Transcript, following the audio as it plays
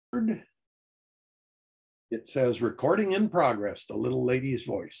It says recording in progress, the little lady's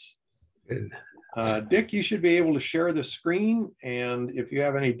voice. Dick, you should be able to share the screen. And if you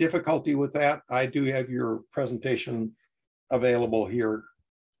have any difficulty with that, I do have your presentation available here.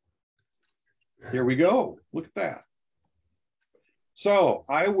 Here we go. Look at that. So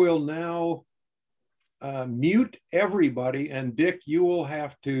I will now mute everybody. And Dick, you will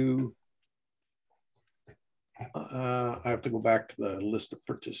have to, I have to go back to the list of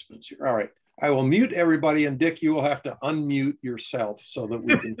participants here. All right. I will mute everybody, and Dick, you will have to unmute yourself so that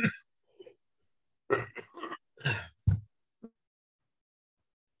we can.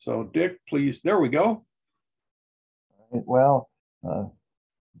 So Dick, please, there we go. Well,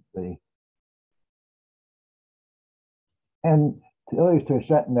 the Antilles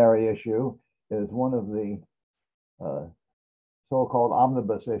Tercentenary issue is one of the so-called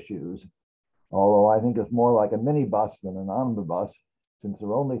omnibus issues, although I think it's more like a minibus than an omnibus, since there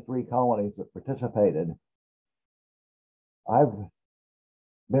are only 3 colonies that participated. I've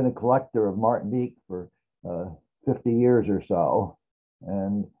been a collector of Martinique for 50 years or so,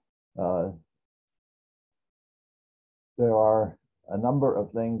 and there are a number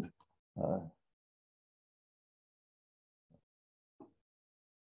of things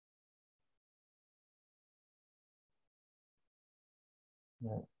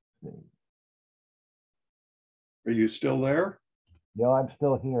let's see. Are you still there? Yeah, I'm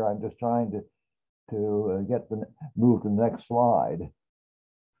still here. I'm just trying to move to the next slide.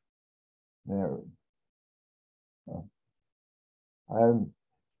 There. I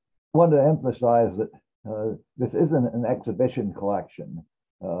want to emphasize that this isn't an exhibition collection.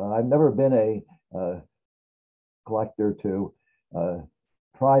 I've never been a collector to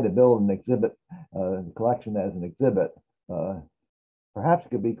try to build an exhibit collection as an exhibit. Perhaps it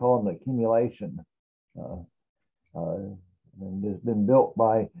could be called an accumulation. And it's been built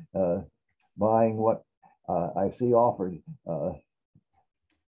by buying what I see offered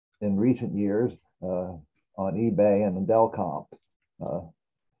in recent years on eBay and Delcomp.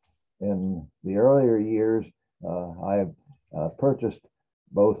 In the earlier years, I have purchased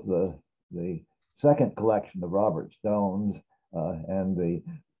both the second collection of Robert Stone's and the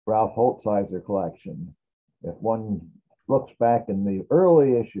Ralph Holtsizer collection. If one looks back in the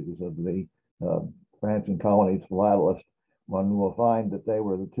early issues of the France and Colonies Philatelist, one will find that they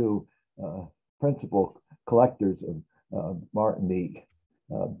were the 2 principal collectors of Martinique.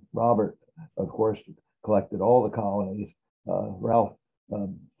 Robert, of course, collected all the colonies. Ralph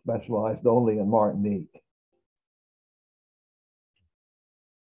specialized only in Martinique.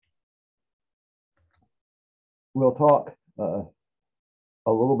 We'll talk a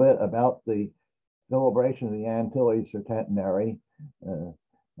little bit about the celebration of the Antilles Tercentenary,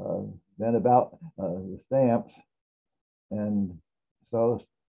 then about the stamps, and so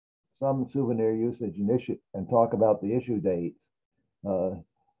some souvenir usage and issue, and talk about the issue dates.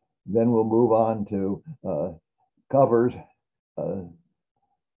 Then we'll move on to covers,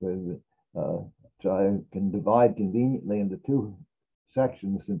 which I can divide conveniently into 2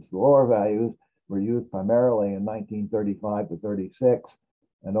 sections, since the lower values were used primarily in 1935 to 36,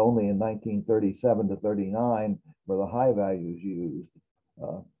 and only in 1937 to 39 were the high values used.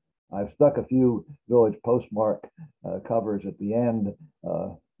 I've stuck a few village postmark covers at the end,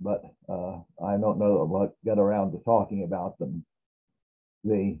 but I don't know that we'll get around to talking about them.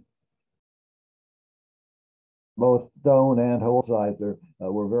 Both Stone and Holtsizer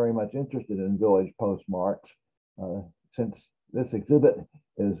were very much interested in village postmarks. Since this exhibit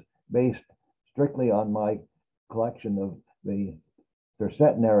is based strictly on my collection of the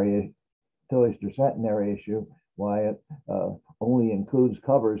Tercentenary, Antilles Tercentenary issue, why it only includes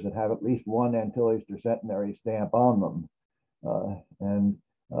covers that have at least one Antilles Tercentenary stamp on them.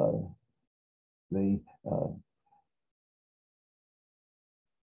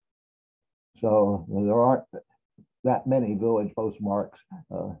 So there aren't that many village postmarks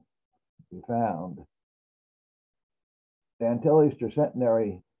to be found. The Antilles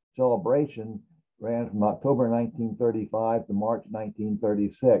Tercentenary celebration ran from October 1935 to March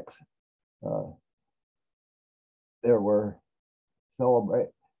 1936. There were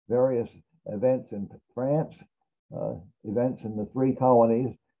various events in France, events in the 3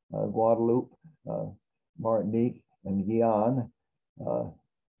 colonies, Guadeloupe, Martinique, and Guyane,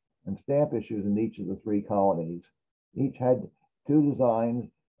 and stamp issues in each of the 3 colonies. Each had 2 designs,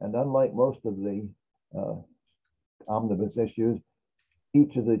 and unlike most of the omnibus issues,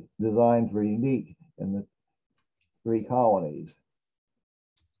 each of the designs were unique in the 3 colonies.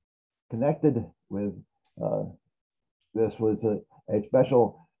 Connected with this was a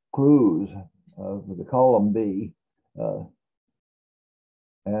special cruise of the Column B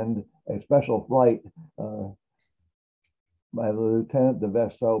and a special flight by the Lieutenant de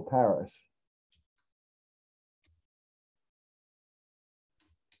Vaisseau Paris.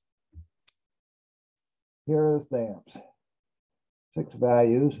 Here are the stamps. 6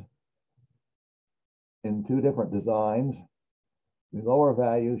 values in 2 different designs. The lower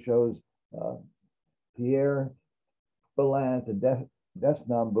value shows Pierre Belin de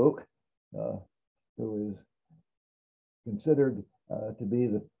Desnambuc, who is considered to be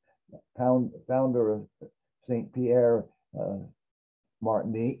the founder of Saint Pierre,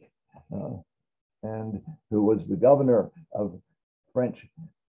 Martinique, and who was the governor of French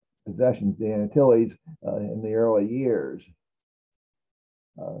possessions, the Antilles, in the early years.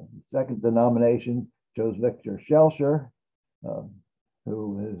 Second denomination shows Victor Schellcher,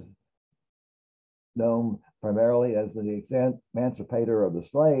 who is known primarily as the emancipator of the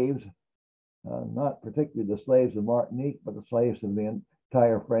slaves, not particularly the slaves of Martinique, but the slaves of the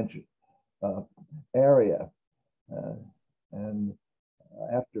entire French area. And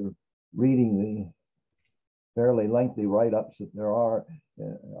after reading the fairly lengthy write-ups that there are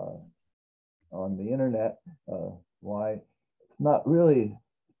on the internet, why it's not really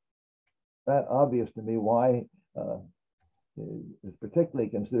that obvious to me why is particularly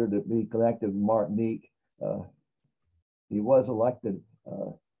considered to be connected with Martinique. He was elected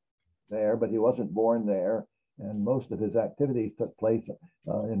there, but he wasn't born there, and most of his activities took place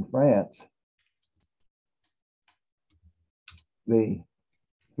in France. The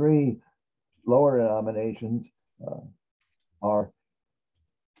 3 lower denominations are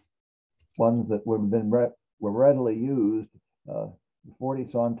ones that were readily used. The 40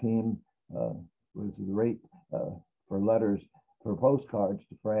 centime was the rate for letters for postcards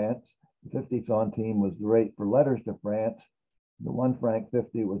to France. The 50 centime was the rate for letters to France. The 1 franc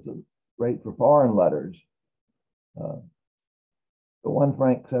 50 was the rate for foreign letters. The 1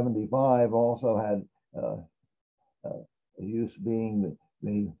 franc 75 also had use being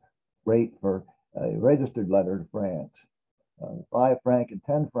the rate for a registered letter to France. 5 franc and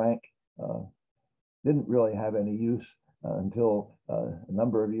 10 franc didn't really have any use until a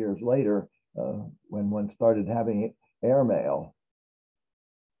number of years later, when one started having airmail.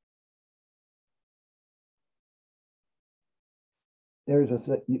 There's a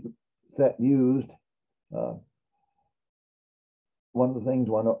set used. One of the things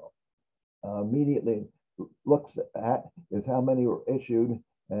one immediately looks at is how many were issued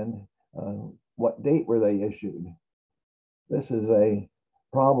and what date were they issued. This is a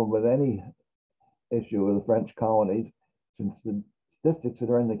problem with any issue of the French colonies, since the statistics that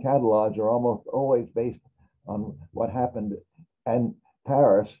are in the catalogs are almost always based on what happened in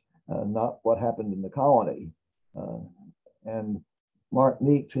Paris, not what happened in the colony. And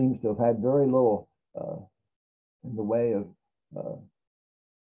Martinique seems to have had very little in the way of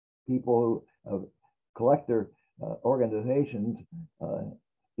people of collector organizations,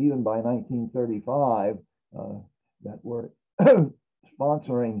 even by 1935, that were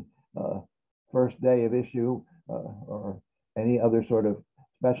sponsoring first day of issue or any other sort of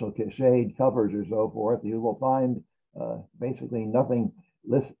special shade covers or so forth. You will find basically nothing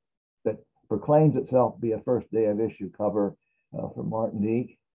that proclaims itself to be a first day of issue cover for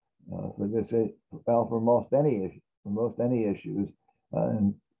Martinique, for this, well, for most any issues,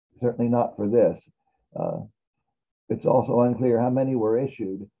 and certainly not for this. It's also unclear how many were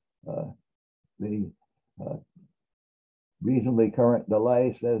issued. The reasonably current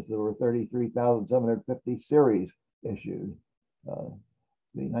delay says there were 33,750 series issued.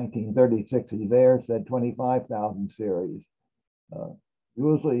 The 1936 there said 25,000 series.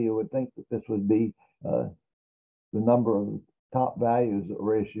 Usually you would think that this would be the number of top values that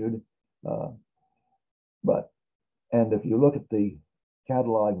were issued. And if you look at the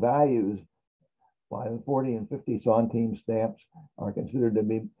catalog values, why the 40 and 50 centime stamps are considered to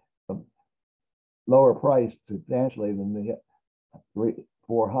be lower priced substantially than the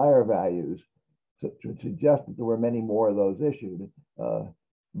 4 higher values, which would suggest that there were many more of those issued.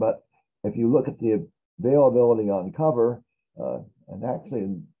 But if you look at the availability on cover, and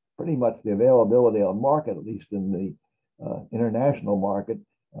actually pretty much the availability on market, at least in the international market,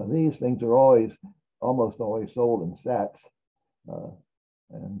 these things are almost always sold in sets.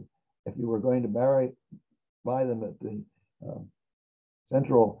 And if you were going to buy them at the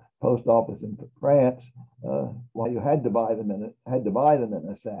central post office in France, well, you had to buy them in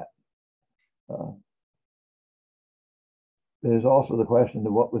a set. There's also the question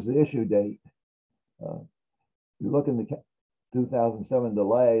of what was the issue date. You look in the 2007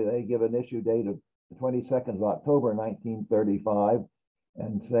 delay, they give an issue date of the 22nd of October 1935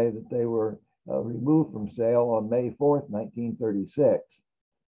 and say that they were removed from sale on May 4th, 1936.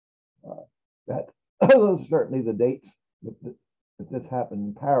 those are certainly the dates that this happened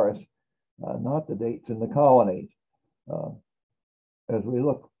in Paris, not the dates in the colonies. As we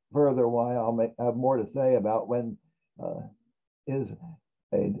look further, why I'll have more to say about when is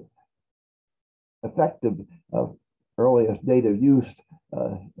a effective earliest date of use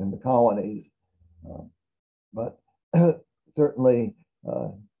in the colonies. But certainly,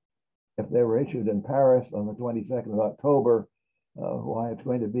 if they were issued in Paris on the 22nd of October, why it's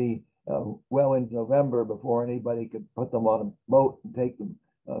going to be well into November before anybody could put them on a boat and take them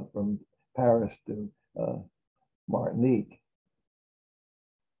from Paris to Martinique.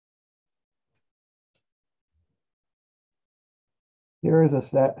 Here is a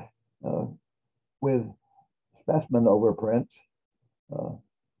set with specimen overprints.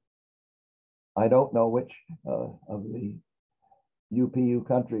 I don't know which of the UPU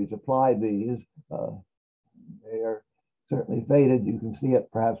countries applied these. They are certainly faded. You can see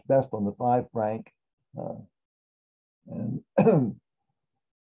it perhaps best on the 5 franc. And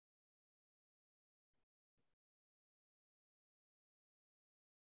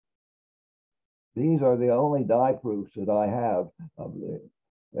these are the only die proofs that I have of the,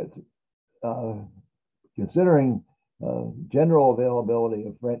 considering general availability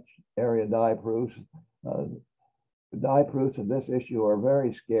of French area die proofs. The die proofs of this issue are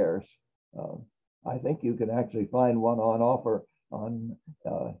very scarce. I think you can actually find one on offer on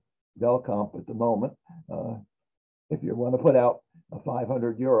Belcomp at the moment if you want to put out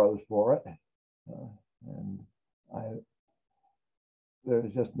 500 euros for it. And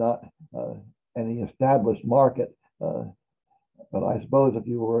there's just not any established market. But I suppose if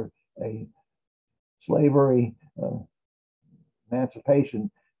you were a slavery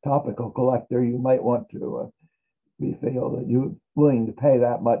emancipation topical collector, you might want to feel that you're willing to pay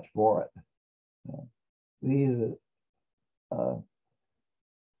that much for it. These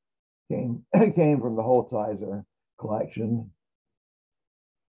came from the Holzheiser collection.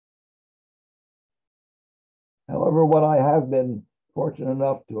 However, what I have been fortunate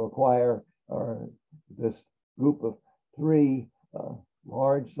enough to acquire are this group of 3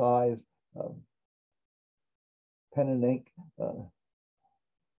 large size pen and ink,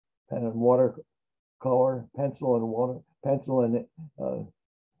 pen and watercolor, pencil and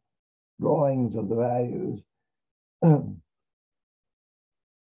drawings of the values.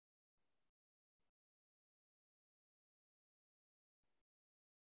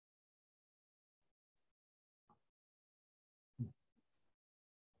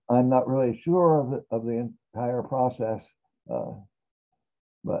 I'm not really sure of the entire process,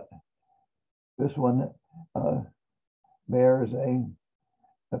 but this one bears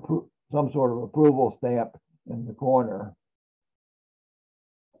some sort of approval stamp in the corner.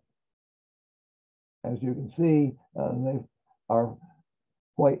 As you can see, they are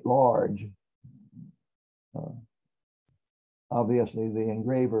quite large. Obviously, the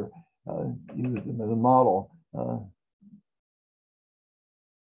engraver used them as a model.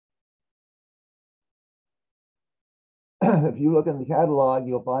 If you look in the catalog,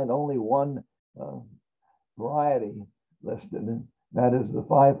 you'll find only one variety listed, and that is the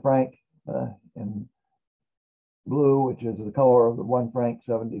 5 franc in blue, which is the color of the 1 franc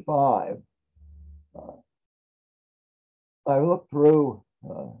 75. I looked through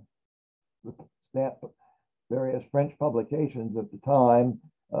the stamp various French publications at the time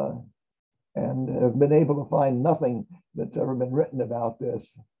and have been able to find nothing that's ever been written about this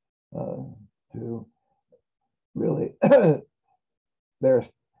to really there's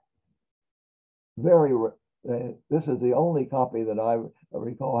very this is the only copy that I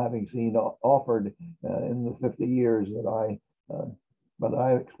recall having seen offered in the 50 years that but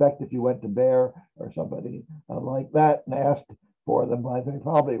I expect if you went to Bear or somebody like that and asked for them, they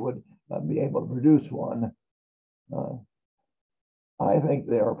probably would be able to produce one. I think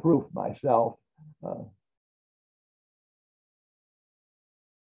they are proof myself.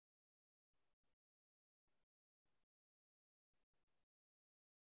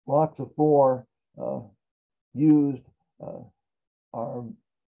 Blocks of 4 used are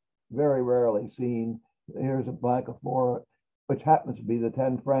very rarely seen. Here's a block of 4, which happens to be the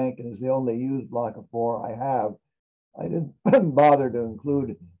 10 franc and is the only used block of 4 I have. I didn't bother to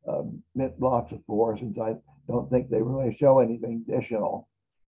include mint blocks of 4 since I don't think they really show anything additional.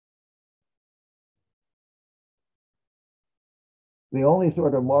 The only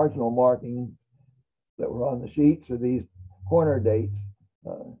sort of marginal marking that were on the sheets are these corner dates.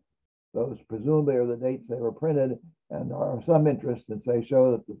 Those presumably are the dates they were printed and are of some interest since they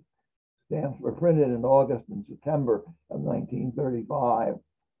show that the stamps were printed in August and September of 1935.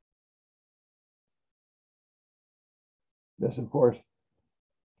 This, of course,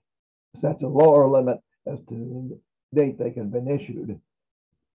 sets a lower limit as to the date they can have been issued,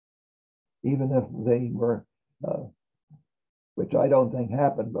 even if they were, which I don't think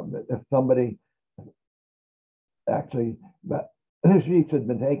happened, but if somebody actually, but the sheets had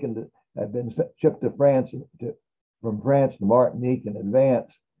been taken had been shipped to France, from France to Martinique in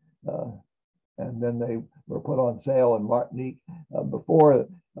advance, and then they were put on sale in Martinique before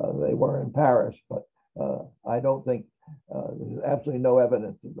they were in Paris. But I don't think there's absolutely no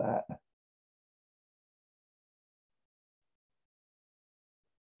evidence of that.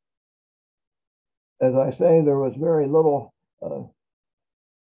 As I say, there was very little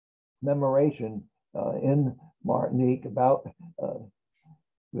commemoration in Martinique about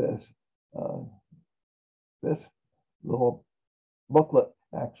this. This little booklet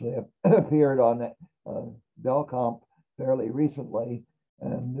actually appeared on Belcomp fairly recently,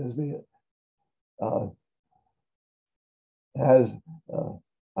 and is the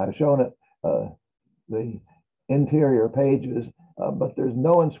I've shown it the interior pages, but there's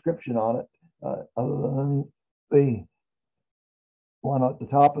no inscription on it other than the one at the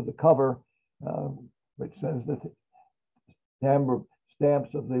top of the cover, which says that the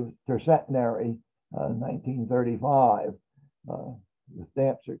stamps of the Tercentenary, 1935. The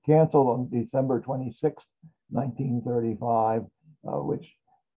stamps are canceled on December 26th, 1935, which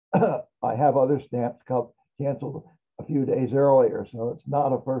I have other stamps canceled a few days earlier, so it's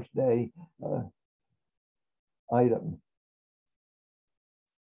not a first day item.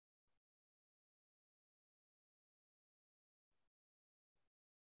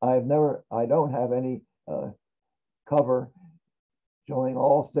 I don't have any cover showing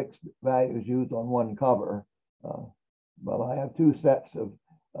all 6 values used on one cover, but I have 2 sets of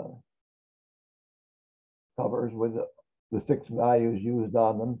covers with the 6 values used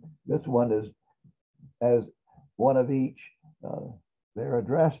on them. This one has one of each. They're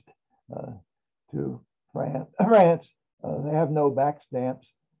addressed to France. They have no back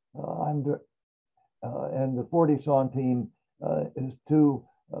stamps. And the 40 centime is too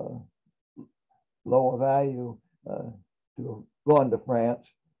low a value to have gone to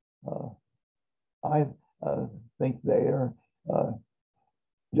France. I think they are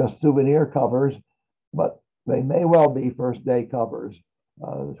just souvenir covers, but they may well be first day covers.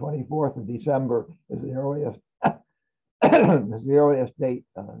 The 24th of December is the earliest is the earliest date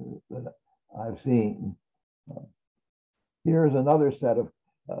that I've seen. Here's another set of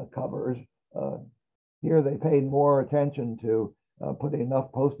covers. Here they paid more attention to putting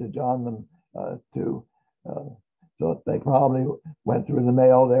enough postage on them so they probably went through the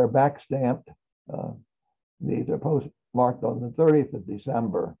mail. They're back stamped. These are postmarked on the 30th of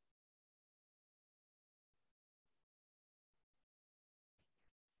December.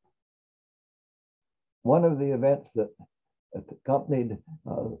 One of the events that accompanied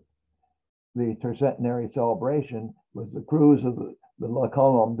the Tercentenary celebration was the cruise of the La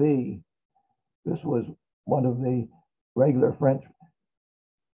Colombe. This was one of the regular French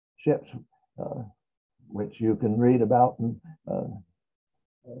ships, which you can read about in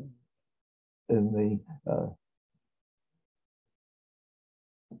the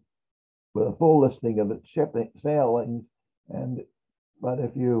with a full listing of its shipping sailings. But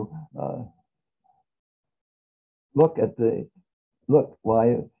if you look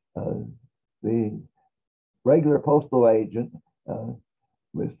why the regular postal agent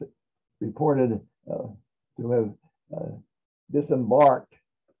was reported to have disembarked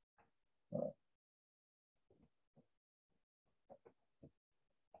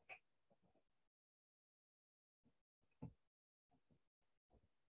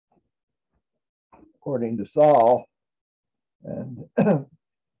according to Saul, and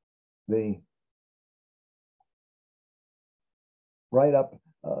the write-up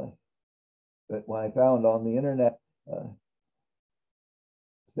that I found on the internet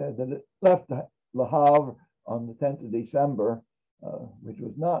said that it left Le Havre on the 10th of December, which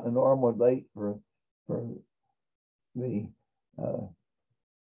was not a normal date for the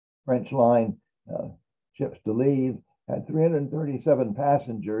French line ships to leave. Had 337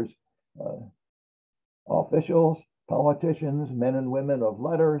 passengers, officials, politicians, men and women of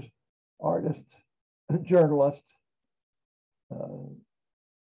letters, artists, journalists.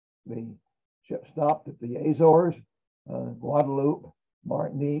 The ship stopped at the Azores, Guadeloupe,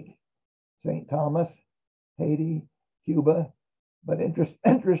 Martinique, St. Thomas, Haiti, Cuba, but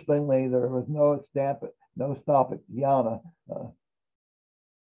interestingly, there was no stop at Guyana.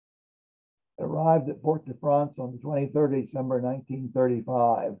 Arrived at Port de France on the 23rd of December,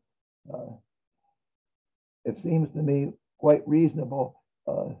 1935. It seems to me quite reasonable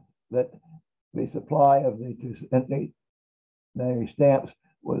that the supply of the Tercentenary stamps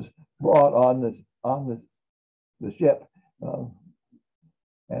was brought on the ship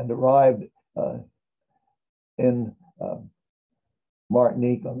and arrived in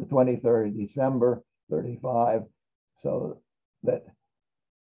Martinique on the 23rd of December 35, so that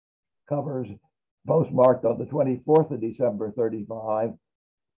covers postmarked on the 24th of December 35.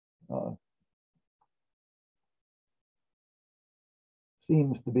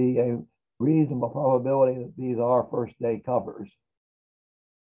 Seems to be a reasonable probability that these are first day covers.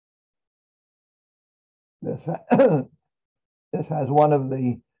 This has one of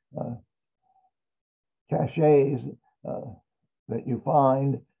the cachets that you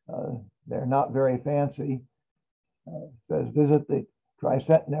find. They're not very fancy. It says visit the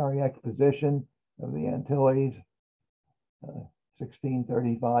Tricentenary Exposition of the Antilles,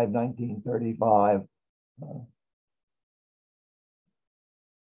 1635, 1935.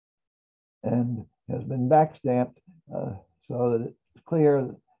 And has been backstamped so that it's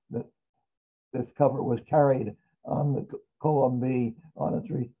clear that this cover was carried on the Colonies on its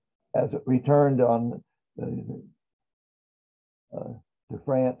as it returned on to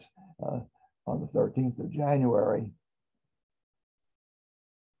France on the 13th of January.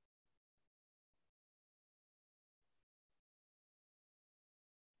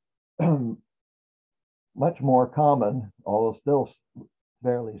 Much more common, although still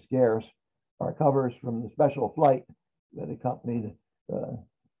fairly scarce, are covers from the special flight that accompanied,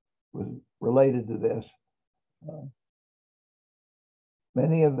 was related to this.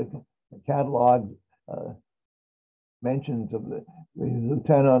 Many of the catalog mentions of the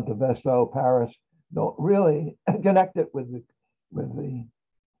Lieutenant of Vaisseau Paris don't really connect it with the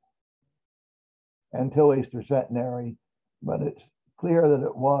Antilles Tercentenary, but it's clear that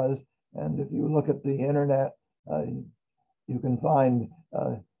it was. And if you look at the internet, you can find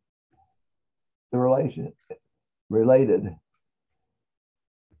the relation related.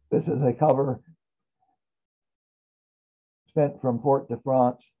 This is a cover sent from Fort de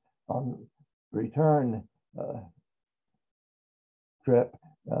France on return trip.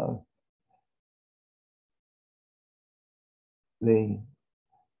 It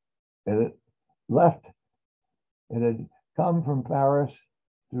had come from Paris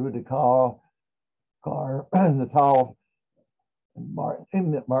through Dakar, Natal, and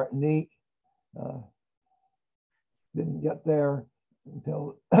Martinique. Didn't get there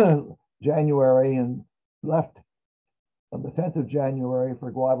until January and left on the 10th of January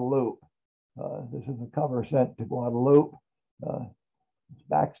for Guadeloupe. This is a cover sent to Guadeloupe. It's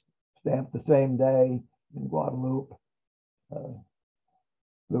back stamped the same day in Guadeloupe.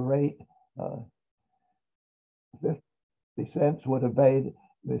 The rate, 50 cents would have paid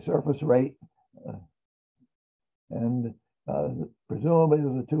the surface rate, and presumably it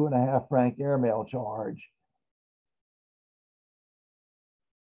was a 2.5 franc airmail charge.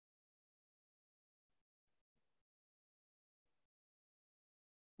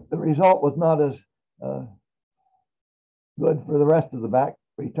 The result was not as good for the rest of the back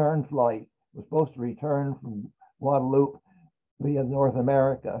return flight. It was supposed to return from Guadeloupe via North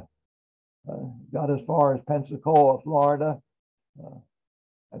America. Got as far as Pensacola, Florida.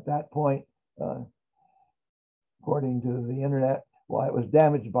 At that point, according to the internet, why it was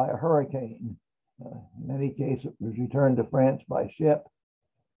damaged by a hurricane. In any case, it was returned to France by ship.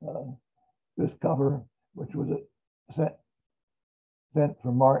 This cover, which was sent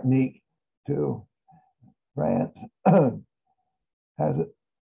from Martinique to France, has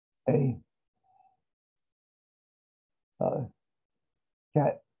a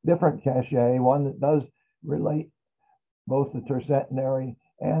different cachet, one that does relate both the Tercentenary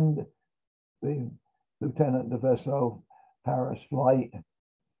and the Lieutenant of Vaisseau Paris flight.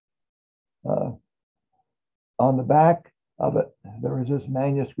 On the back of it, there is this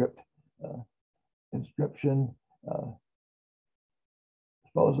manuscript inscription.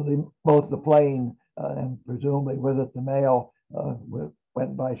 Supposedly both the plane and presumably with it the mail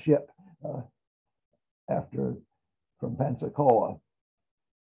went by ship from Pensacola.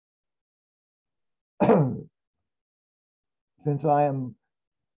 Since I am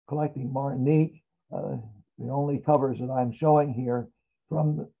collecting Martinique, the only covers that I'm showing here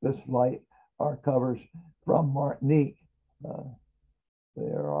from this flight are covers from Martinique.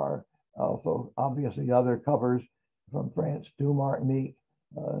 There are also obviously other covers from France to Martinique.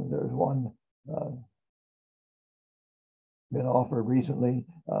 There's one been offered recently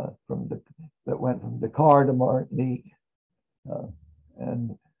that went from Dakar to Martinique,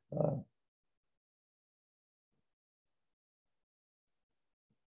 and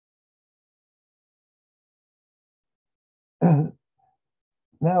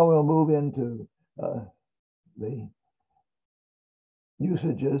now we'll move into the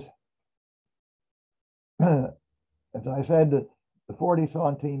usages as I said, the 40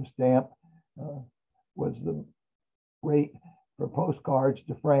 centime stamp was the rate for postcards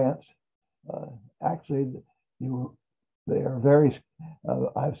to France. Actually, they are very,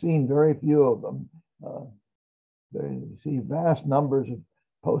 I've seen very few of them. You see vast numbers of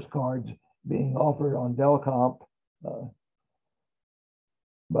postcards being offered on Delcomp,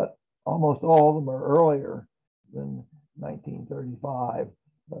 but almost all of them are earlier than 1935.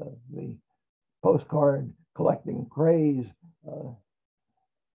 The postcard collecting craze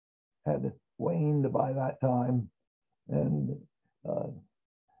had waned by that time, and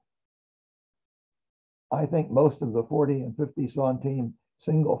I think most of the 40 and 50 centime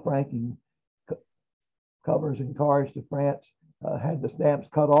single franking covers and cards to France had the stamps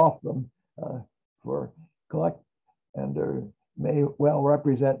cut off them for collect, and may well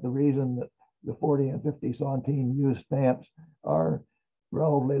represent the reason that the 40 and 50 centime used stamps are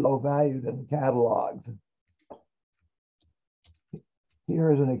relatively low valued in the catalogs.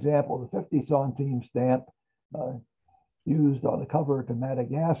 Here is an example of the 50 centime stamp used on the cover to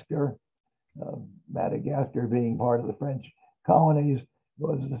Madagascar. Madagascar, being part of the French colonies,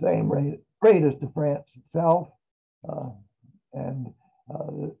 was the same rate as to France itself. And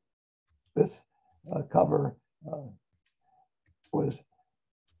this cover was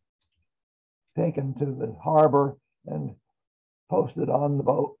taken to the harbor and posted on the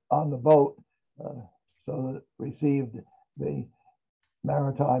boat so that it received the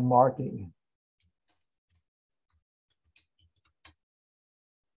maritime marking.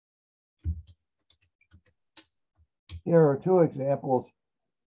 Here are two examples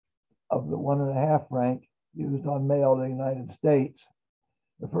of the 1.5 franc used on mail to the United States.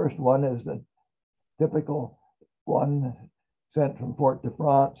 The first one is the typical one sent from Fort de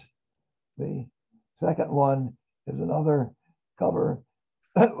France. The second one is another cover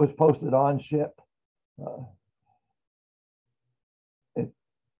that was posted on ship.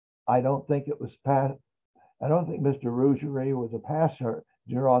 I don't think it was I don't think Mr. Rougerie was a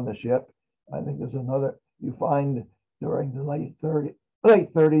passenger on the ship. I think there's another. You find during the late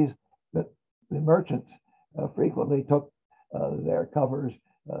 30s that the merchants frequently took their covers,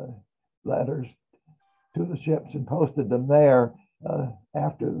 letters to the ships and posted them there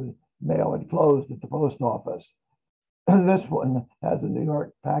after the mail had closed at the post office. This one has a New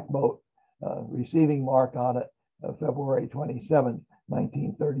York pack boat receiving mark on it, February 27,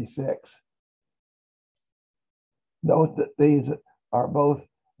 1936. Note that these are both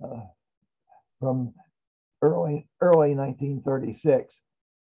from early 1936,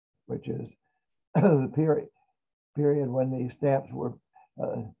 which is the period when these stamps were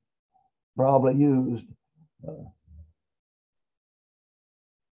probably used.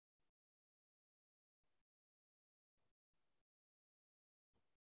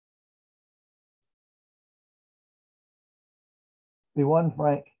 The 1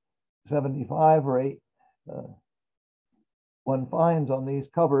 franc 75 rate, one finds on these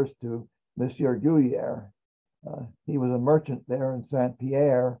covers to Monsieur Guyère. He was a merchant there in Saint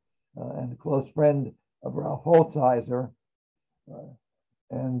Pierre and a close friend of Ralph Holzheiser.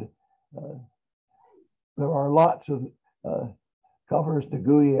 And there are lots of covers to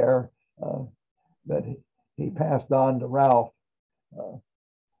Guyère that he passed on to Ralph.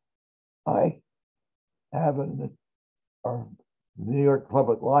 I have the New York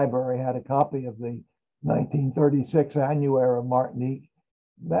Public Library had a copy of the 1936 annuaire of Martinique.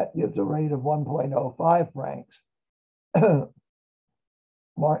 That gives a rate of 1.05 francs.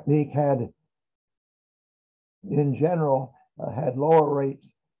 Martinique had, in general, had lower rates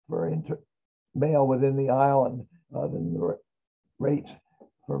for mail within the island than the rates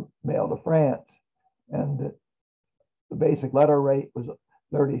for mail to France. And the basic letter rate was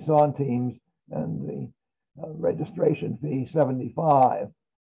 30 centimes and the registration fee 75.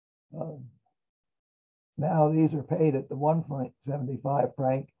 Now these are paid at the 1 franc 75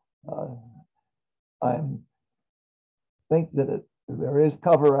 franc. I think that there is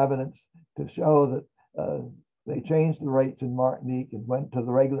cover evidence to show that they changed the rates in Martinique and went to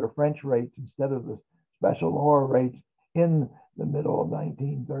the regular French rates instead of the special lower rates in the middle of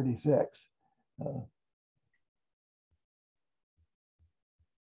 1936.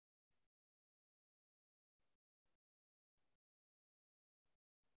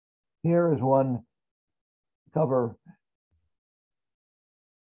 Here is one cover,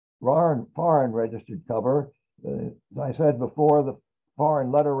 foreign registered cover. As I said before, the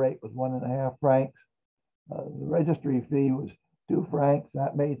foreign letter rate was 1.5 francs. The registry fee was 2 francs.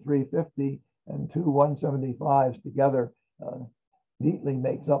 That made 350, and 2 175s together neatly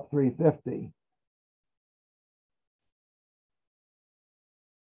makes up 350.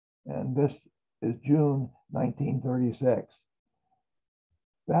 And this is June 1936.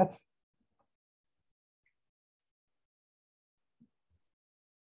 That's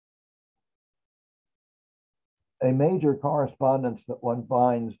a major correspondence that one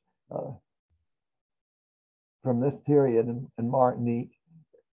finds from this period in Martinique.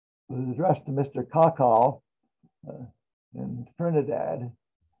 It was addressed to Mr. Cacao in Trinidad.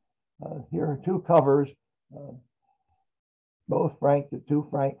 Here are two covers, both franked at 2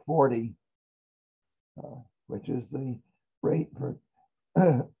 franc 40, which is the rate for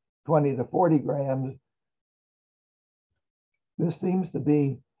 20 to 40 grams. This seems to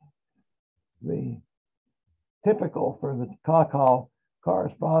be the typical for the cacao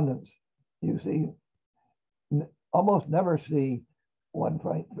correspondence. You see, almost never see 1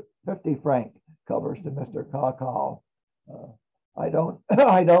 franc, 50 franc covers to Mr. Cacao. I don't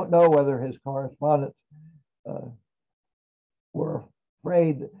know whether his correspondents were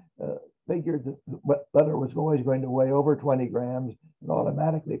afraid, figured that the letter was always going to weigh over 20 grams and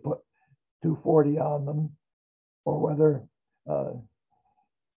automatically put 240 on them, or whether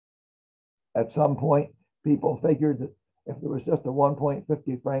at some point people figured that if there was just a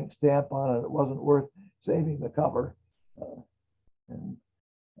 1.50 franc stamp on it, it wasn't worth saving the cover. And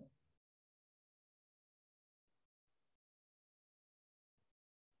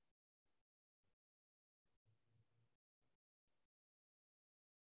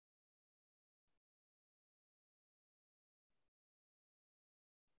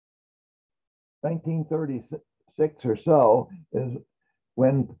 (1936 or so is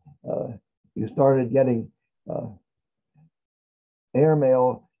when you started getting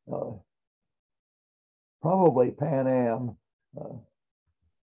airmail, probably Pan Am,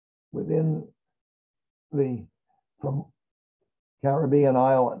 within from Caribbean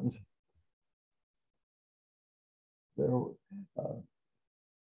islands. There,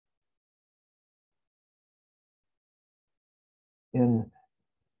 in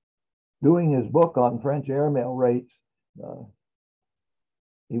doing his book on French airmail rates,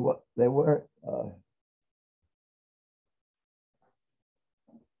 they were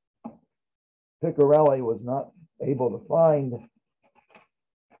Picarelli was not able to find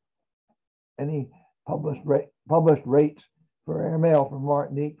any published rates for airmail from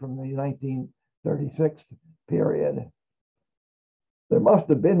Martinique from the 1936 period. There must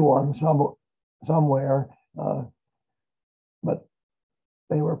have been one somewhere, but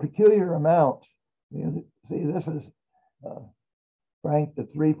they were peculiar amounts. You see, this is franked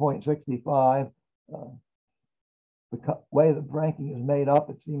at 3.65. The way the franking is made up,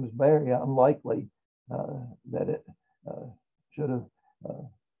 it seems very unlikely that it should have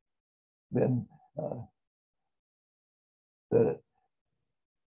been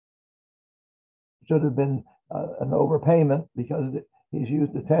an overpayment, because he's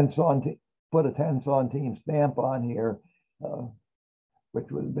used a 10 centime, put a 10 centime stamp on here, which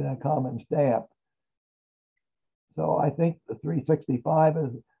would have been a common stamp. So I think the 365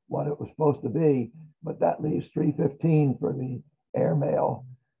 is what it was supposed to be, but that leaves 315 for the airmail,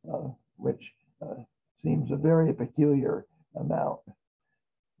 which seems a very peculiar amount.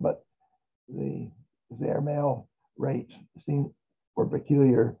 But the airmail rates were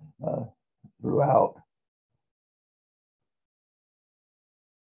peculiar throughout.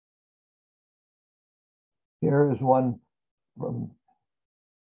 Here is one from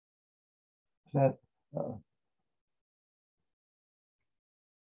sent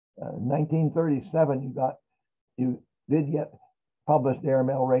 1937. You did get published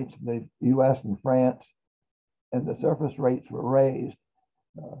airmail rates in the U.S. and France, and the surface rates were raised.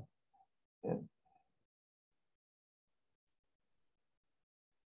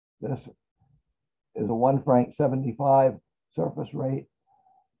 This is a 1 franc 75 surface rate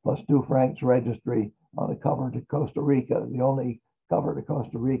plus 2 francs registry on a cover to Costa Rica, the only cover to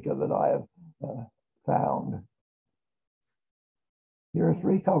Costa Rica that I have found. Here are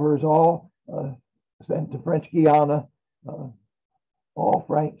 3 covers, all sent to French Guiana, all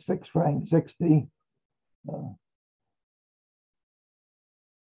 6 franc 60.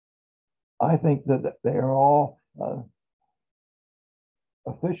 I think that they are all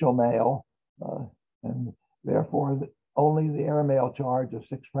official mail, and therefore only the airmail charge of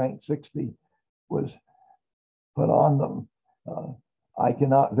 6 franc 60 was put on them. I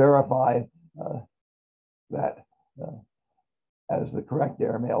cannot verify that as the correct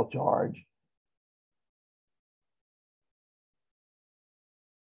airmail charge.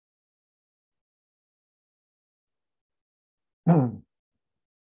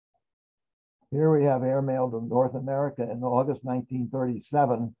 Here we have airmail to North America in August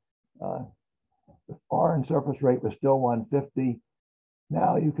 1937. The foreign surface rate was still 150.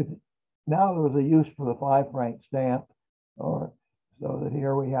 Now you could now there was a use for the 5-franc stamp, or so that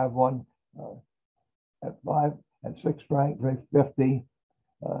here we have one at 6 franc 50,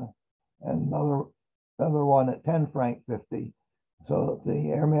 and another one at 10 franc 50. So that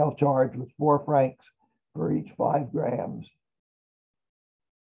the airmail charge was 4 francs for each 5 grams.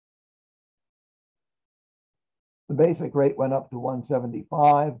 The basic rate went up to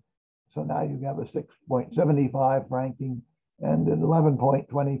 175. So now you have a 6.75 franking and an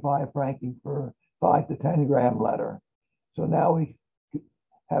 11.25 franking for 5 to 10 gram letter. So now we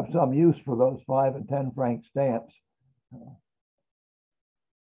have some use for those 5 and 10 franc stamps.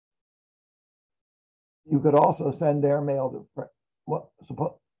 You could also send airmail to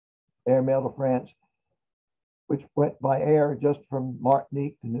France, which went by air just from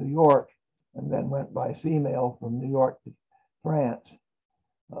Martinique to New York, and then went by sea mail from New York to France.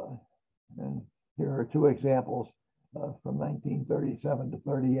 And here are 2 examples from 1937 to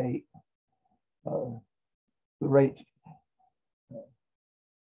 38. The rates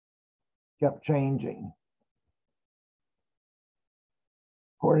kept changing.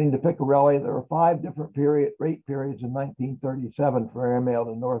 According to Picarelli, there were 5 different rate periods in 1937 for airmail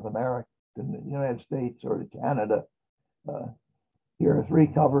to North America, to the United States or to Canada. Here are 3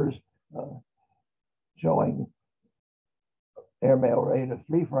 covers showing airmail rate of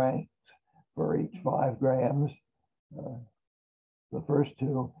 3 francs for each 5 grams. The first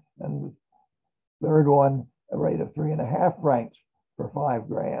 2, and the third one, a rate of 3.5 francs for 5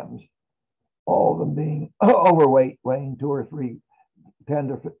 grams. All of them being overweight, weighing 2 or 3,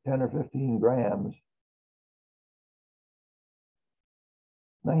 10 or 15 grams.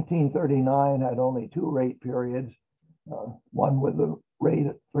 1939 had only 2 rate periods, one with a rate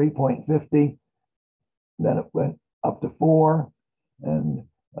at 3.50, then it went up to 4, and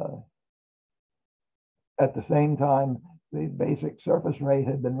at the same time, the basic surface rate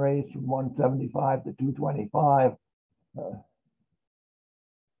had been raised from 175 to 225.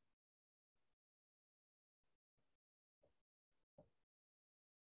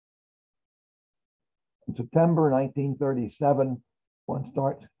 In September 1937, one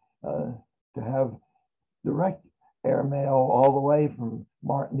starts to have direct airmail all the way from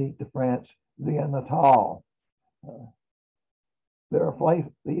Martinique to France via Natal. There are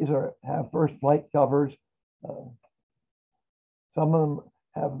these have first flight covers. Some of them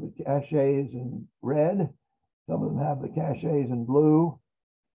have the cachets in red, some of them have the cachets in blue,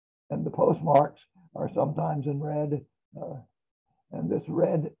 and the postmarks are sometimes in red. And this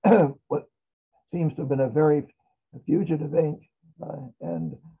red what seems to have been a very fugitive ink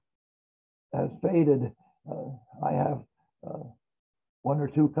and has faded. I have 1 or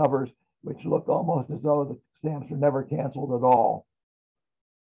 2 covers which look almost as though the stamps were never canceled at all.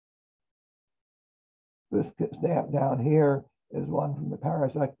 This stamp down here is one from the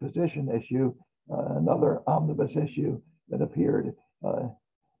Paris Exposition issue, another omnibus issue that appeared in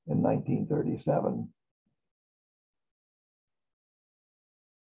 1937.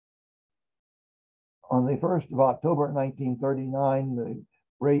 On the 1st of October 1939, the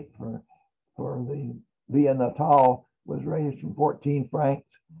rate for the Via Natal was raised from 14 francs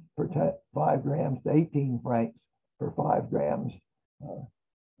per 5 grams to 18 francs per 5 grams.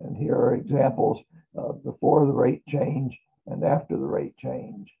 And here are examples before the rate change and after the rate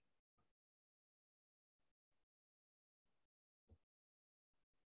change.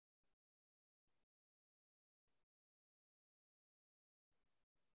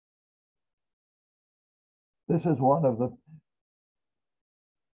 This is one of the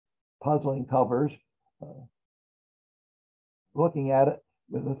puzzling covers. Looking at it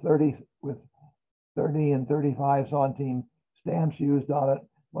with the 30 and 35 centime stamps used on it,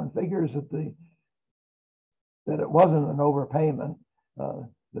 one figures that it wasn't an overpayment,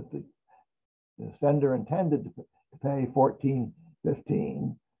 that the sender intended to pay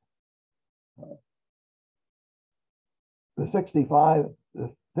 $14.15. The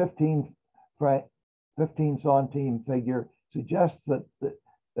 15 centime figure suggests that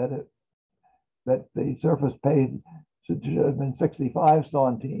the surface paid should have been 65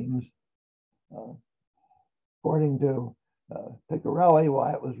 centimes. According to Picarelli,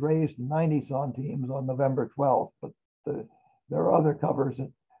 why it was raised to 90 centimes on November 12th, but there are other covers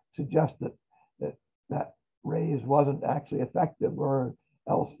that suggest that raise wasn't actually effective, or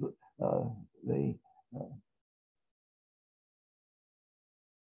else the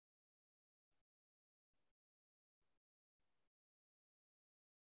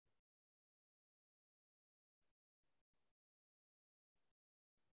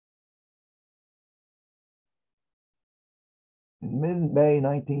in mid-May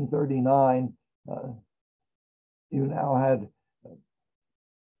 1939, you now had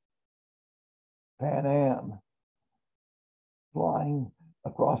Pan Am, flying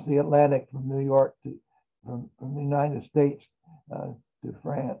across the Atlantic from New York to from the United States to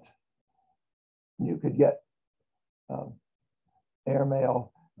France. You could get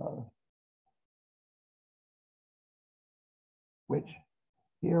airmail, which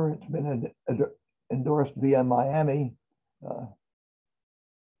here it's been endorsed via Miami,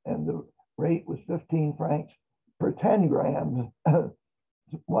 and the rate was 15 francs per 10 grams.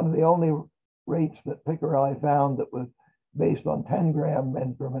 One of the only rates that Picarelli found that was based on 10-gram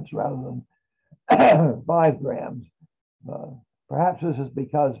increments rather than 5 grams. Perhaps this is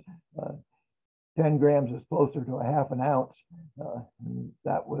because 10 grams is closer to a half an ounce.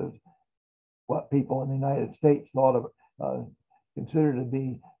 That was what people in the United States thought of, considered to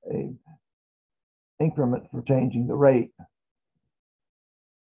be a increment for changing the rate.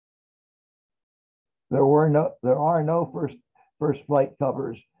 There are no first flight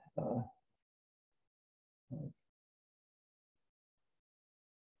covers.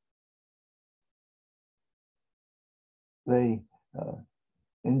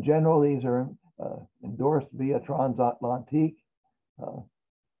 In general, these are endorsed via Transatlantique.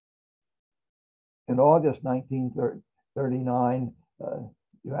 In August 1939,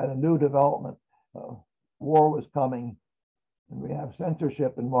 you had a new development. War was coming, and we have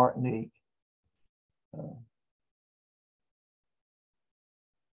censorship in Martinique.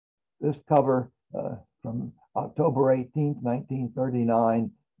 This cover from October 18th,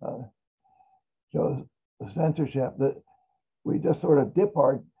 1939, shows the censorship that we just sort of dip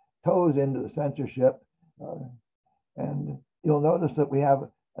our toes into the censorship. And you'll notice that we have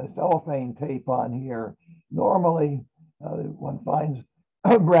a cellophane tape on here. Normally, one finds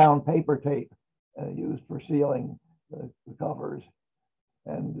brown paper tape used for sealing the covers.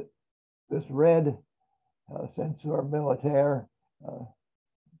 And this red censure militaire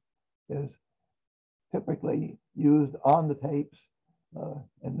is typically used on the tapes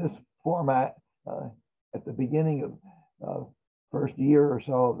in this format at the beginning of first year or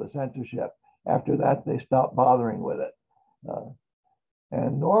so of the censorship. After that, they stopped bothering with it.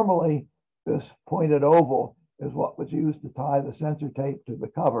 And normally, this pointed oval is what was used to tie the censor tape to the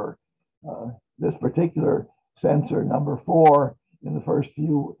cover. This particular censor, number 4, in the first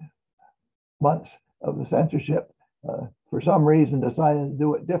few months of the censorship, for some reason decided to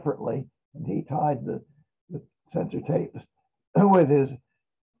do it differently, and he tied the censor tapes with his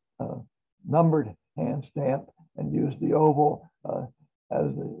numbered hand stamp and used the oval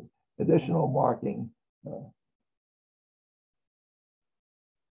as the additional marking.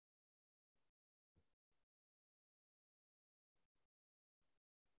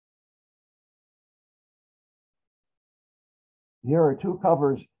 Here are 2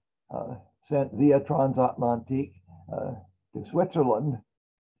 covers sent via Transatlantique to Switzerland.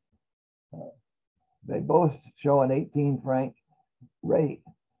 They both show an 18 franc rate,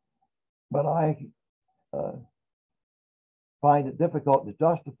 but I find it difficult to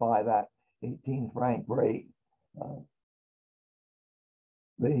justify that 18 franc rate.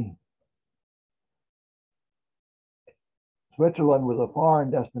 The Switzerland was a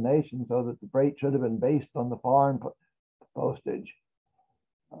foreign destination, so that the rate should have been based on the foreign postage.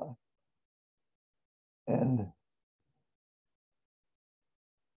 And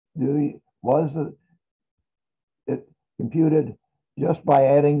was it computed just by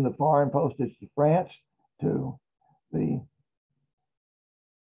adding the foreign postage to France to the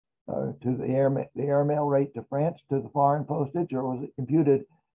airmail rate to France to the foreign postage, or was it computed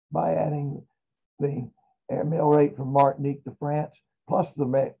by adding the airmail rate from Martinique to France plus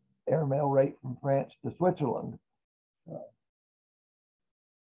the airmail rate from France to Switzerland?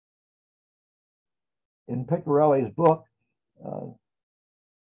 In Picarelli's book,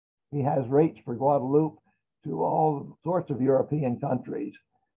 he has rates for Guadeloupe to all sorts of European countries.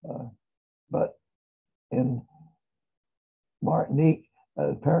 But in Martinique,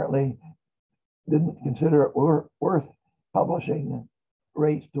 apparently didn't consider it worth publishing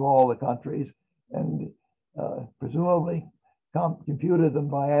rates to all the countries, and presumably computed them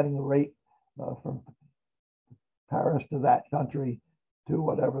by adding the rate from Paris to that country to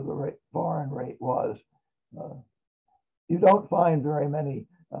whatever the foreign rate was. You don't find very many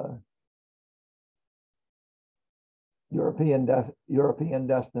European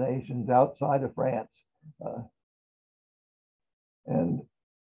destinations outside of France. And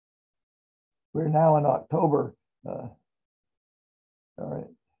we're now in October, all right,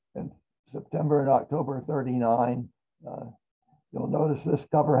 and September and October 39. You'll notice this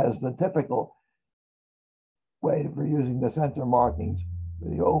cover has the typical way for using the censor markings,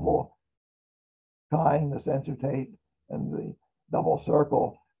 the oval tying the censor tape and the double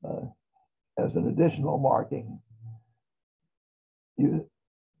circle as an additional marking.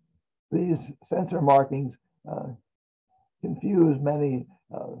 These censor markings confuse many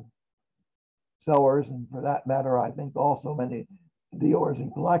sellers, and for that matter, I think also many dealers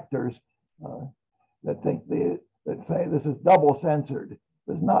and collectors that think that say this is double censored.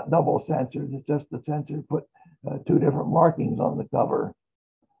 It's not double censored. It's just the censor put two different markings on the cover,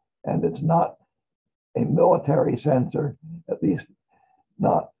 and it's not a military censor, at least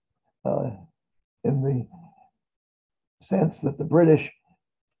not in the sense that the British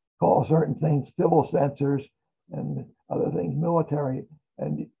call certain things civil censors and other things military,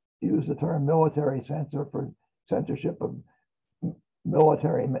 and use the term military censor for censorship of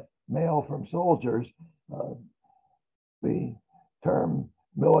military mail from soldiers. The term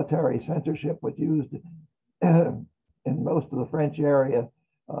military censorship was used in most of the French area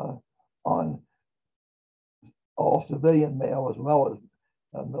on all civilian mail as well as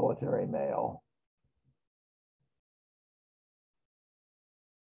military mail.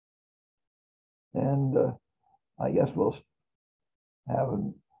 And I guess we'll have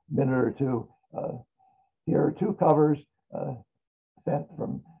a minute or two. Here are two covers sent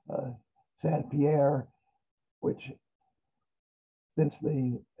from Saint Pierre, which since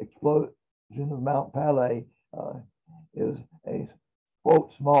the explosion of Mount Palais is a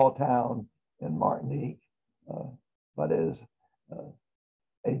quote small town in Martinique, but is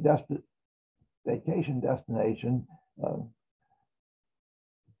a vacation destination.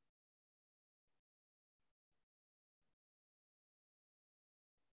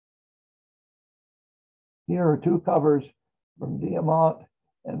 Here are two covers from Diamant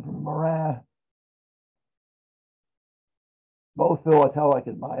and from Morin, both philatelic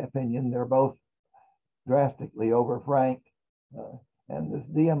in my opinion. They're both drastically over frank, and this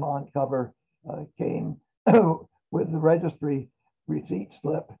Diamant cover came with the registry receipt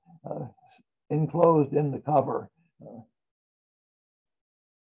slip enclosed in the cover.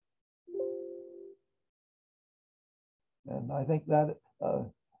 And I think that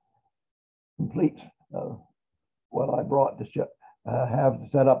completes what I brought to show, have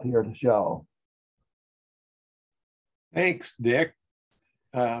set up here to show. Thanks, Dick.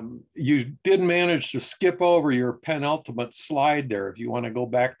 You did manage to skip over your penultimate slide there. If you want to go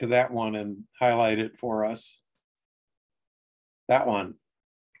back to that one and highlight it for us. That one.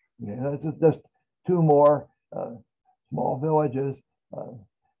 Yeah, it's just two more small villages,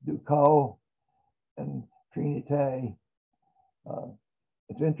 Ducos and Trinité.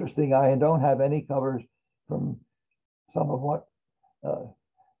 It's interesting, I don't have any covers from some of what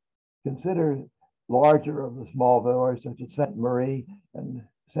considered larger of the small villages, such as Sainte Marie and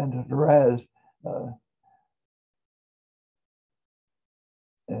Sainte Therese.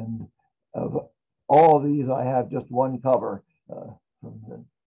 And of all of these, I have just one cover from the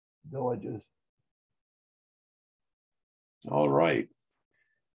villages. All right.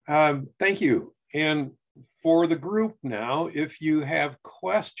 Thank you. And for the group now, if you have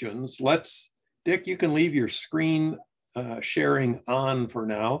questions, Dick, you can leave your screen sharing on for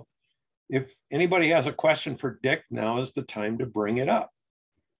now. If anybody has a question for Dick, now is the time to bring it up.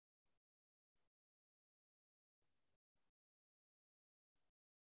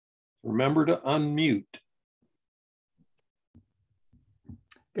 Remember to unmute.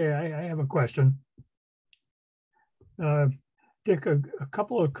 Okay, I have a question. Dick, a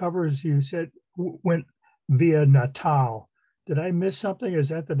couple of covers you said went via Natal. Did I miss something? Is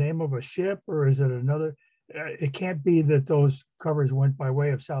that the name of a ship, or is it another? It can't be that those covers went by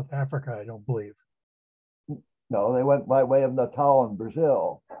way of South Africa, I don't believe. No, they went by way of Natal in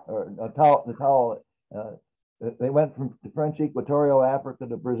Brazil, or Natal. They went from the French Equatorial Africa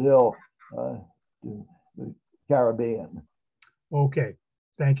to Brazil, to the Caribbean. Okay,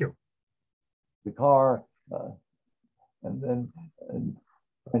 thank you. The car, and then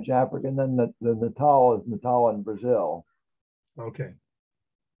French Africa, and then the Natal is Natal in Brazil. Okay.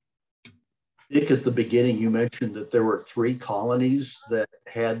 Dick, at the beginning, you mentioned that there were 3 colonies that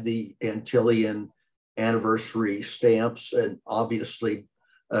had the Antillean anniversary stamps, and obviously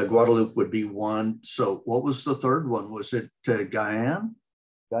Guadeloupe would be one. So what was the third one? Was it Guyane?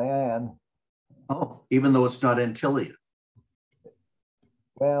 Guyane. Oh, even though it's not Antillean.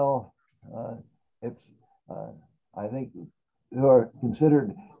 Well, it's, I think they are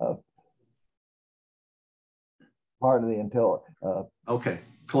considered part of the Antilles. Okay,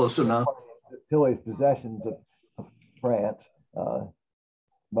 close enough. Antilles possessions of France.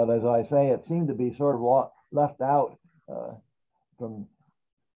 But as I say, it seemed to be sort of left out from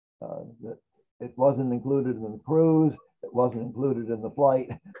that. It wasn't included in the cruise. It wasn't included in the flight.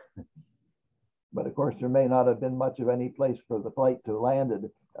 But of course, there may not have been much of any place for the flight to landed.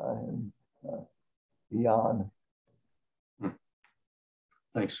 And Jan.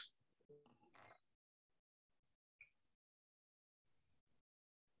 Thanks.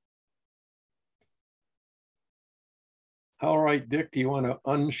 All right, Dick, do you want to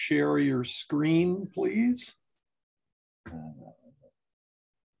unshare your screen, please? I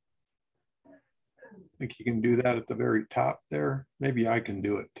think you can do that at the very top there. Maybe I can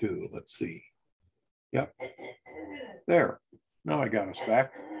do it too. Let's see. Yep. There. Now I got us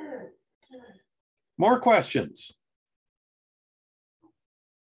back. More questions?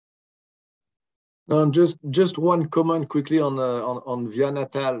 Just one comment quickly on Via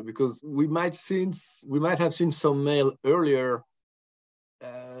Natal, because we might have seen some mail earlier,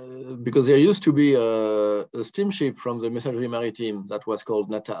 because there used to be a steamship from the Messagerie Maritime that was called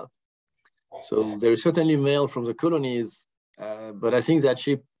Natal. So there is certainly mail from the colonies, but I think that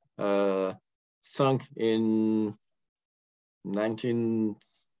ship sunk in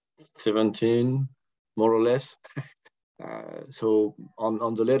 1917, more or less. So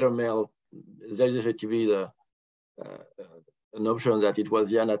on the later mail, there is effectively an option that it was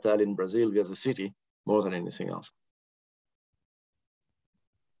Via Natal in Brazil, via the city, more than anything else.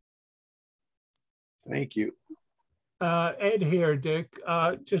 Thank you. Ed here, Dick.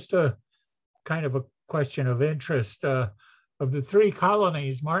 Just a kind of a question of interest. Of the three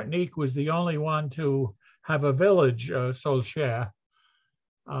colonies, Martinique was the only one to have a village, Solcher,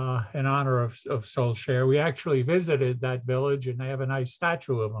 in honor of Solcher. We actually visited that village, and they have a nice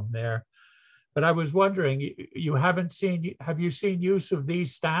statue of him there. But I was wondering, have you seen use of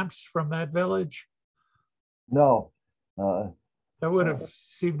these stamps from that village? No. That would have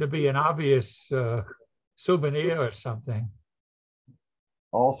seemed to be an obvious souvenir or something.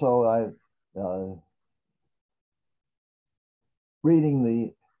 Also,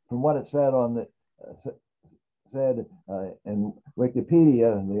 reading from what it said on the in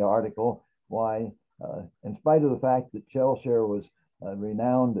Wikipedia, the article, why, in spite of the fact that Solcher was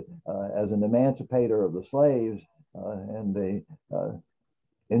renowned as an emancipator of the slaves and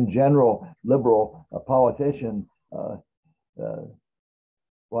in general, liberal politician,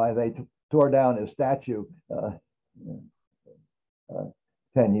 why they tore down his statue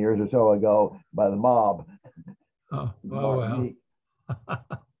 10 years or so ago by the mob. Oh, well.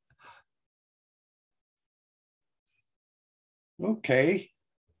 Okay.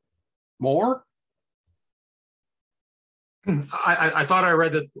 More? I thought I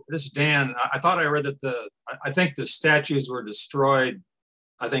read that, this is Dan, I thought I read that I think the statues were destroyed,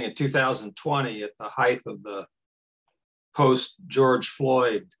 I think in 2020 at the height of the post-George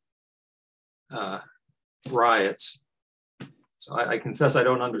Floyd riots. So I confess I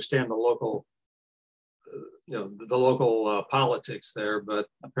don't understand the local, the local politics there, but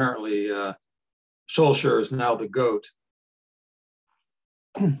apparently Solcher is now the GOAT.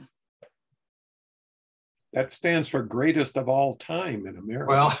 That stands for greatest of all time in America.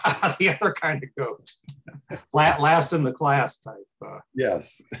 Well, the other kind of GOAT. Last in the class type.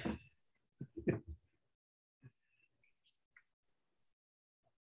 Yes.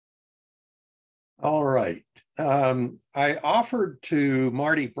 All right. I offered to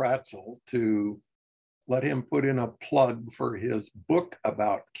Marty Bratzel to let him put in a plug for his book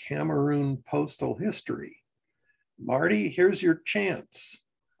about Cameroon postal history. Marty, here's your chance.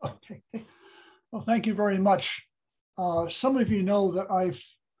 Okay. Well, thank you very much. Some of you know that I've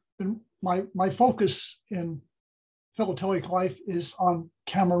been, my focus in philatelic life is on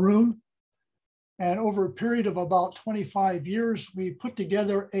Cameroon. And over a period of about 25 years, we put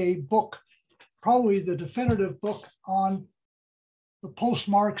together a book, probably the definitive book on the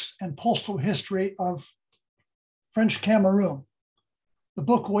postmarks and postal history of French Cameroon. The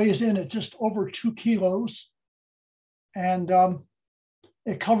book weighs in at just over 2 kilos. And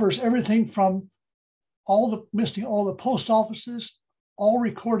it covers everything from listing all the post offices, all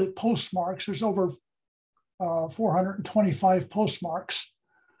recorded postmarks. There's over 425 postmarks.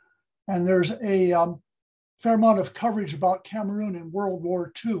 And there's a fair amount of coverage about Cameroon in World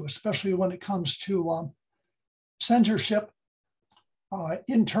War II, especially when it comes to censorship,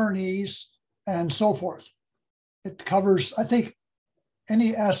 internees, and so forth. It covers, I think,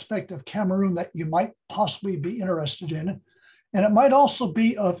 any aspect of Cameroon that you might possibly be interested in. And it might also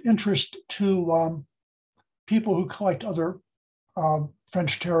be of interest to people who collect other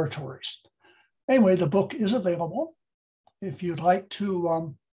French territories. Anyway, the book is available. If you'd like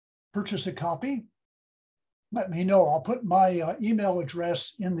to purchase a copy, let me know. I'll put my email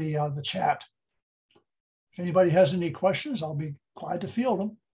address in the chat. If anybody has any questions, I'll be glad to field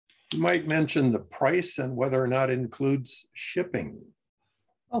them. You might mention the price and whether or not it includes shipping.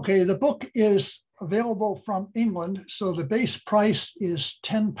 Okay, the book is available from England, so the base price is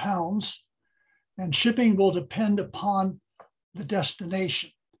 £10. and shipping will depend upon the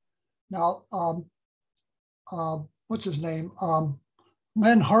destination. Now, what's his name?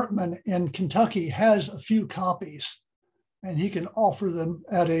 Len Hartman in Kentucky has a few copies, and he can offer them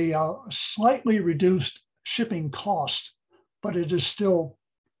at a slightly reduced shipping cost, but it is still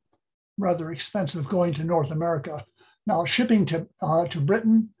rather expensive going to North America. Now, shipping to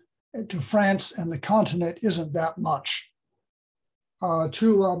Britain, to France, and the continent isn't that much.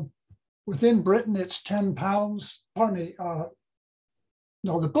 Within Britain, it's 10 pounds. Pardon me.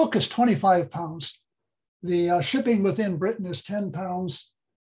 No, the book is 25 pounds. The shipping within Britain is 10 pounds,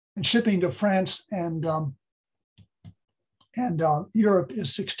 and shipping to France and Europe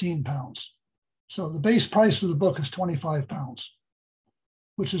is 16 pounds. So the base price of the book is 25 pounds,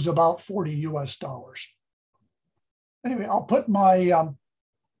 which is about $40 US. Anyway, I'll put my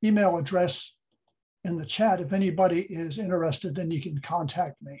email address in the chat. If anybody is interested, then you can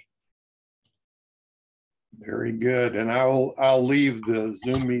contact me. Very good. And I'll leave the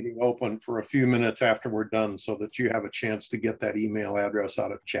Zoom meeting open for a few minutes after we're done so that you have a chance to get that email address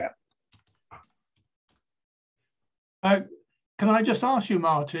out of chat. Can I just ask you,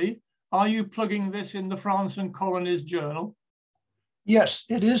 Marty, are you plugging this in the France and Colonies Journal? Yes,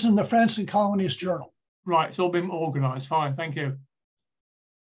 it is in the France and Colonies Journal. Right, it's all been organized. Fine, thank you.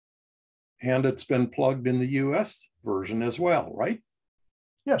 And it's been plugged in the US version as well, right?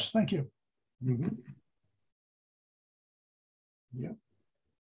 Yes, thank you. Mm-hmm. Yeah.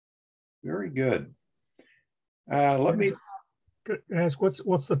 Very good. Let me ask,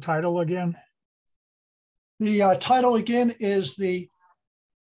 what's the title again? The title again is the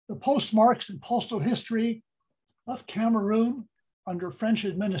Postmarks and Postal History of Cameroon under French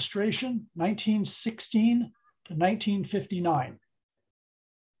administration, 1916 to 1959.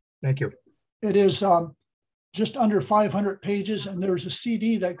 Thank you. It is just under 500 pages, and there's a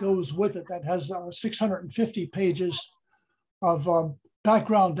CD that goes with it that has 650 pages of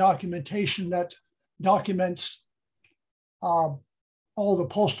background documentation that documents all the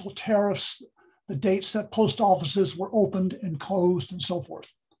postal tariffs, the dates that post offices were opened and closed, and so forth.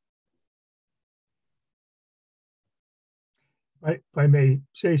 If I may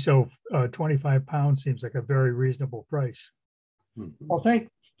say so, 25 pounds seems like a very reasonable price. Well,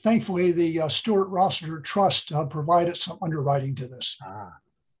 thankfully, the Stuart Rossiter Trust provided some underwriting to this.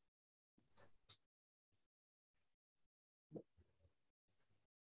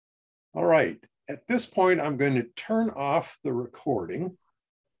 All right. At this point, I'm going to turn off the recording.